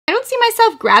see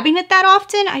myself grabbing it that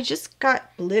often. I just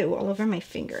got blue all over my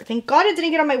finger. Thank God it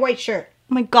didn't get on my white shirt.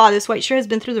 Oh my God, this white shirt has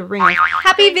been through the ringer.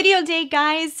 Happy video day,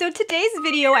 guys. So today's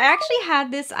video, I actually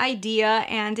had this idea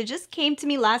and it just came to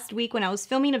me last week when I was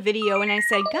filming a video and I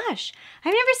said, gosh,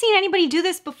 I've never seen anybody do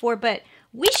this before, but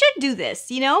we should do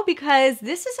this, you know, because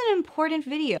this is an important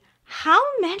video. How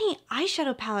many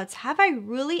eyeshadow palettes have I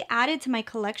really added to my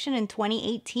collection in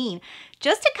 2018?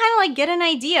 Just to kind of like get an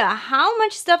idea, how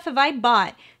much stuff have I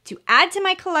bought to add to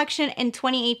my collection in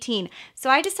 2018? So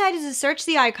I decided to search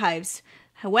the archives.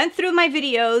 I went through my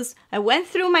videos, I went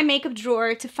through my makeup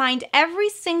drawer to find every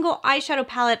single eyeshadow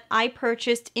palette I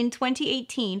purchased in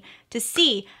 2018 to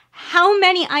see how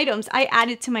many items I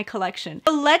added to my collection.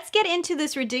 So let's get into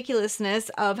this ridiculousness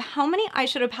of how many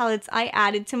eyeshadow palettes I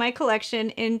added to my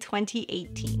collection in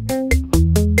 2018.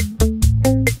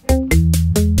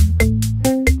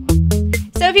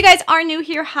 So if you guys are new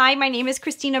here, hi, my name is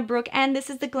Christina Brooke and this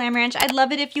is the Glam Ranch. I'd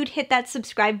love it if you'd hit that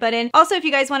subscribe button. Also, if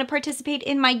you guys want to participate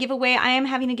in my giveaway, I am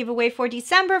having a giveaway for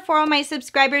December for all my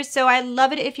subscribers. So I'd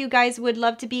love it if you guys would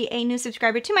love to be a new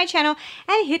subscriber to my channel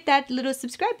and hit that little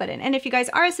subscribe button. And if you guys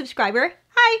are a subscriber,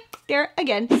 hi, there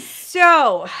again.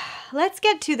 So let's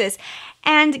get to this.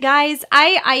 And guys,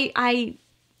 I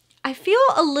feel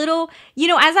a little, you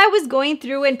know, as I was going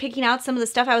through and picking out some of the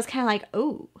stuff, I was kind of like,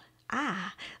 oh,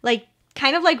 like,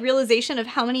 kind of like realization of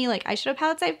how many like eyeshadow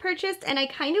palettes I've purchased, and I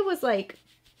kind of was like,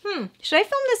 should I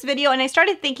film this video? And I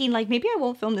started thinking like, maybe I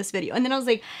won't film this video. And then I was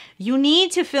like, you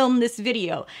need to film this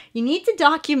video. You need to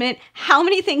document how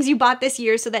many things you bought this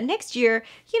year so that next year,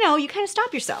 you know, you kind of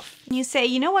stop yourself. And you say,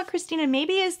 you know what, Christina,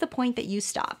 maybe is the point that you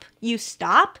stop. You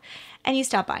stop and you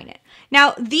stop buying it.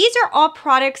 Now, these are all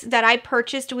products that I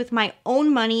purchased with my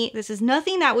own money. This is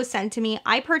nothing that was sent to me.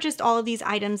 I purchased all of these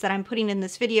items that I'm putting in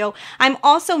this video. I'm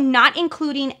also not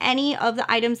including any of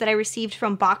the items that I received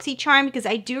from boxycharm because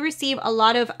I do receive a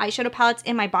lot of eyeshadow palettes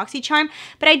in my boxycharm,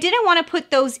 but I didn't want to put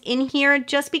those in here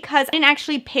just because I didn't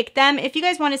actually pick them. If you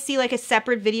guys want to see like a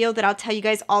separate video that I'll tell you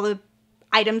guys all the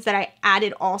items that I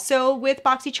added also with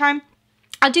boxycharm,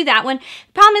 I'll do that one.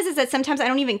 The problem is that sometimes I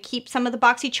don't even keep some of the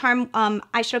boxycharm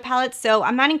eyeshadow palettes, so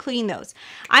I'm not including those.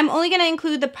 I'm only going to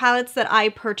include the palettes that I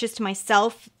purchased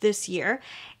myself this year.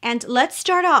 And let's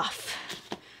start off.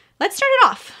 Let's start it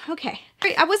off. Okay.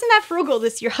 I wasn't that frugal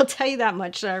this year, I'll tell you that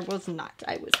much. I was not.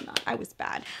 I was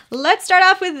bad. Let's start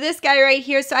off with this guy right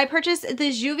here. So I purchased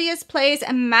the Juvia's Place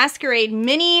Masquerade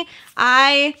Mini.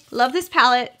 I love this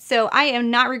palette, so I am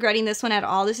not regretting this one at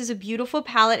all. This is a beautiful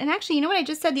palette. And actually, you know what I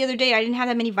just said the other day? I didn't have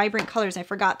that many vibrant colors. I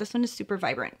forgot. This one is super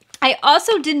vibrant. I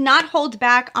also did not hold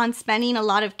back on spending a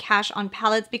lot of cash on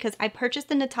palettes because I purchased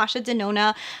the Natahsha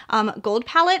Denona Gold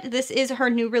palette. This is her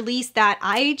new release that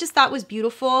I just thought was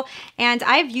beautiful. And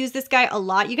I've used this guy a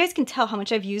lot. You guys can tell how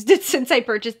much I've used it since I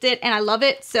purchased it and I love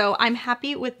it, so I'm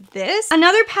happy with this.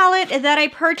 Another palette that I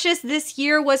purchased this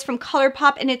year was from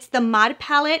ColourPop and it's the Mod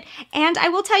palette, and I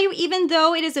will tell you, even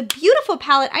though it is a beautiful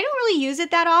palette, I don't really use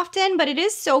it that often, but it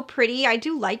is so pretty. I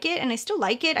do like it and I still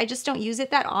like it. I just don't use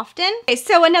it that often. Okay,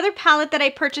 so another palette that I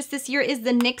purchased this year is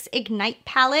the NYX Ignite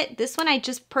palette. This one I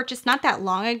just purchased not that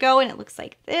long ago and it looks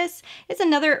like this. It's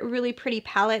another really pretty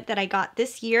palette that I got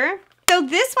this year. So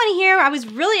this one here I was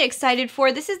really excited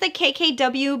for. This is the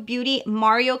KKW Beauty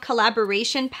Mario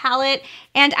collaboration palette,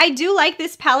 and I do like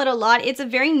this palette a lot. It's a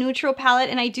very neutral palette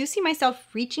and I do see myself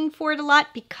reaching for it a lot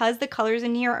because the colors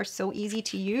in here are so easy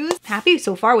to use. Happy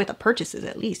so far with the purchases,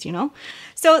 at least, you know.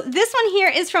 So this one here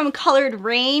is from Colored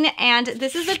Rain and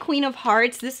this is a Queen of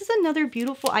Hearts. This is another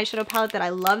beautiful eyeshadow palette that I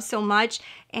love so much.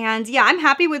 And yeah, I'm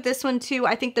happy with this one too.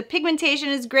 I think the pigmentation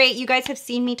is great. You guys have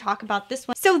seen me talk about this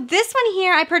one. So this one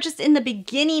here I purchased in the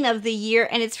beginning of the year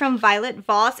and it's from Violet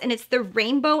Voss and it's the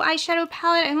Rainbow eyeshadow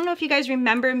palette. I don't know if you guys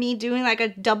remember me doing like a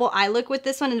double eye look with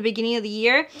this one in the beginning of the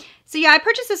year. So yeah, I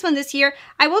purchased this one this year.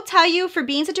 I will tell you, for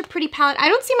being such a pretty palette, I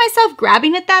don't see myself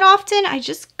grabbing it that often. I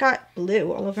just got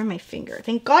blue all over my finger.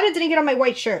 Thank God it didn't get on my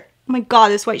white shirt. Oh my God,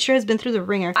 this white shirt has been through the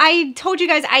ringer. I told you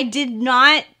guys I did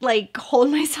not like hold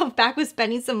myself back with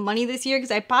spending some money this year because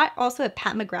I bought also a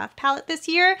Pat McGrath palette this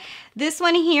year. This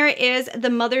one here is the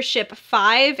Mothership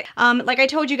 5. Like I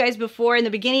told you guys before, in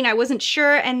the beginning I wasn't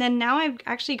sure, and then now I've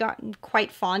actually gotten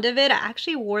quite fond of it. I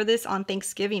actually wore this on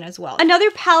Thanksgiving as well.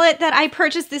 Another palette that I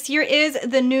purchased this year is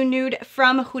the New Nude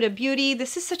from Huda Beauty.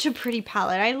 This is such a pretty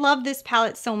palette. I love this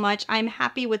palette so much. I'm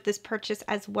happy with this purchase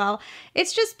as well.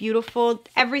 It's just beautiful.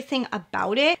 Everything everything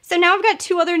about it. So now I've got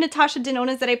two other Natahsha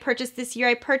Denonas that I purchased this year.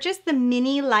 I purchased the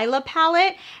Mini Lila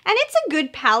palette, and it's a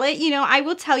good palette. You know, I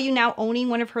will tell you now, owning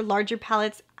one of her larger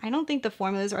palettes, I don't think the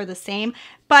formulas are the same,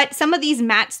 but some of these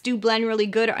mattes do blend really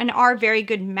good and are very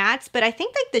good mattes, but I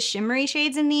think like the shimmery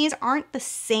shades in these aren't the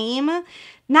same,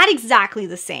 not exactly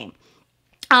the same.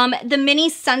 The Mini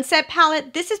Sunset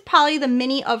palette, this is probably the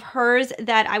mini of hers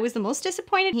that I was the most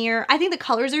disappointed here. I think the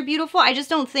colors are beautiful. I just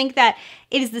don't think that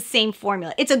it is the same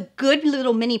formula. It's a good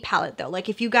little mini palette though. Like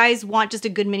if you guys want just a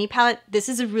good mini palette, this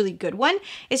is a really good one.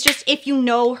 It's just if you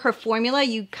know her formula,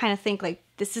 you kind of think like,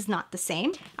 this is not the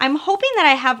same. I'm hoping that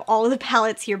I have all of the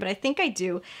palettes here, but I think I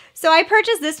do. So I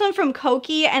purchased this one from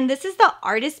Koki, and this is the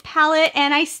Artist palette,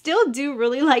 and I still do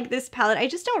really like this palette. I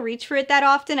just don't reach for it that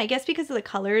often, I guess because of the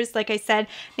colors. Like I said,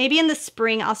 maybe in the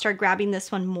spring I'll start grabbing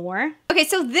this one more. Okay,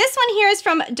 so this one here is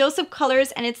from Dose of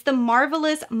Colors, and it's the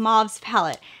Marvelous Mauves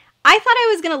palette. I thought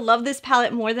I was gonna love this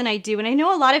palette more than I do, and I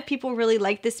know a lot of people really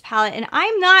like this palette, and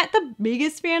I'm not the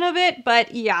biggest fan of it,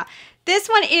 but yeah. This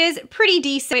one is pretty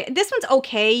decent. This one's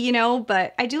okay, you know,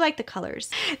 but I do like the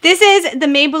colors. This is the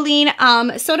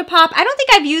Maybelline Soda Pop. I don't think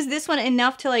I've used this one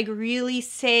enough to like really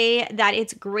say that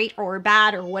it's great or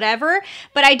bad or whatever,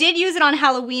 but I did use it on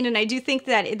Halloween, and I do think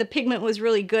that the pigment was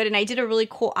really good, and I did a really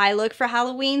cool eye look for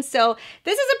Halloween. So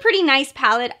this is a pretty nice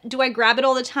palette. Do I grab it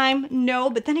all the time? No,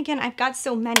 but then again, I've got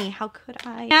so many. How could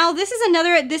I? Now, this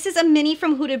is a mini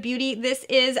from Huda Beauty. This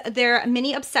is their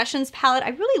Mini Obsessions palette. I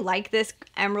really like this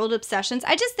Emerald Obsessions.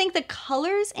 I just think the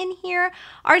colors in here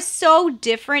are so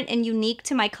different and unique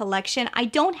to my collection. I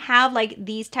don't have like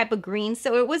these type of greens,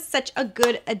 so it was such a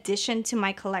good addition to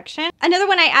my collection. Another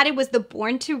one I added was the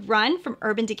Born to Run from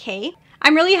Urban Decay.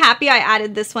 I'm really happy I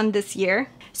added this one this year.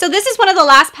 So this is one of the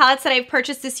last palettes that I've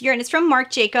purchased this year, and it's from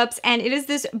Marc Jacobs, and it is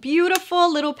this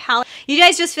beautiful little palette. You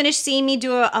guys just finished seeing me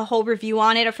do a whole review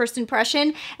on it, a first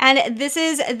impression, and this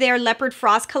is their Leopard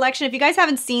Frost collection. If you guys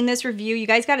haven't seen this review, you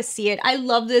guys got to see it. I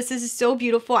love this. This is so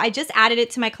beautiful. I just added it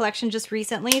to my collection just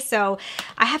recently, so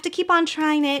I have to keep on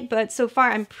trying it, but so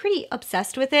far I'm pretty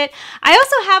obsessed with it. I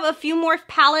also have a few more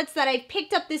palettes that I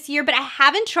picked up this year, but I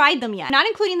haven't tried them yet. I'm not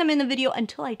including them in the video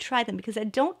until I try them because I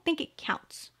don't think it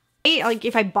counts. Like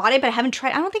if I bought it but I haven't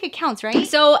tried, I don't think it counts, right?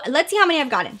 So let's see how many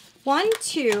I've gotten. 1,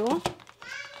 2,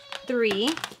 3,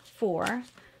 4,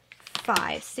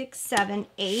 5, 6, 7,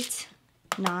 8,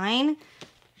 9,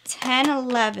 10,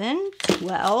 11,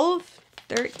 12,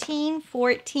 13,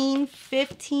 14,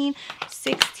 15,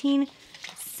 16,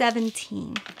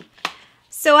 17.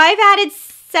 So I've added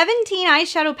 17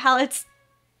 eyeshadow palettes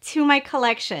to my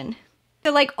collection.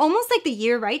 So like almost like the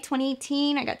year, right?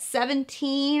 2018, I got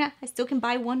 17. I still can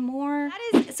buy one more.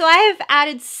 So I have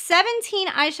added 17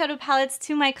 eyeshadow palettes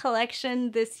to my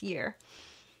collection this year.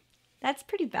 That's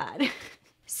pretty bad.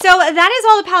 So that is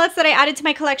all the palettes that I added to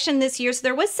my collection this year. So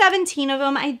there was 17 of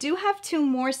them. I do have 2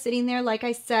 more sitting there, like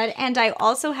I said, and I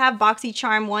also have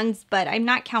boxycharm ones, but I'm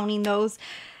not counting those.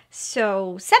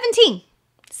 So 17.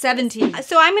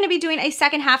 So I'm going to be doing a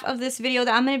second half of this video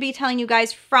that I'm going to be telling you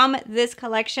guys from this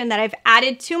collection that I've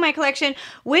added to my collection,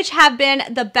 which have been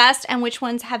the best and which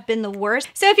ones have been the worst.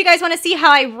 So if you guys want to see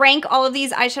how I rank all of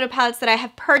these eyeshadow palettes that I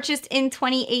have purchased in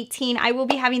 2018, I will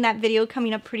be having that video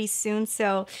coming up pretty soon.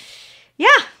 So yeah.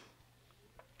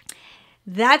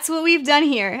 That's what we've done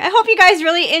here. I hope you guys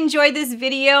really enjoyed this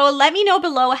video. Let me know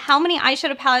below how many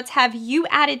eyeshadow palettes have you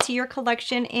added to your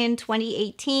collection in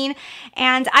 2018.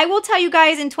 And I will tell you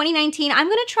guys in 2019, I'm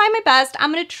going to try my best.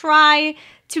 I'm going to try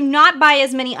to not buy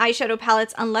as many eyeshadow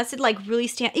palettes unless it like really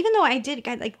stands, even though I did,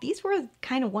 guys, like these were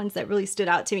kind of ones that really stood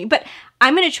out to me. But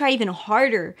I'm going to try even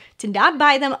harder to not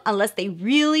buy them unless they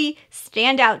really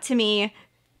stand out to me.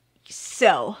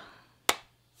 So...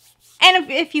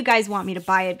 And if you guys want me to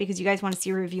buy it because you guys want to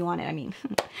see a review on it, I mean,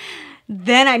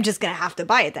 then I'm just going to have to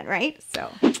buy it then, right? So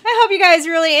I hope you guys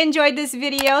really enjoyed this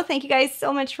video. Thank you guys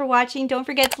so much for watching. Don't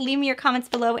forget to leave me your comments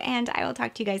below, and I will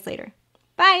talk to you guys later.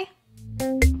 Bye.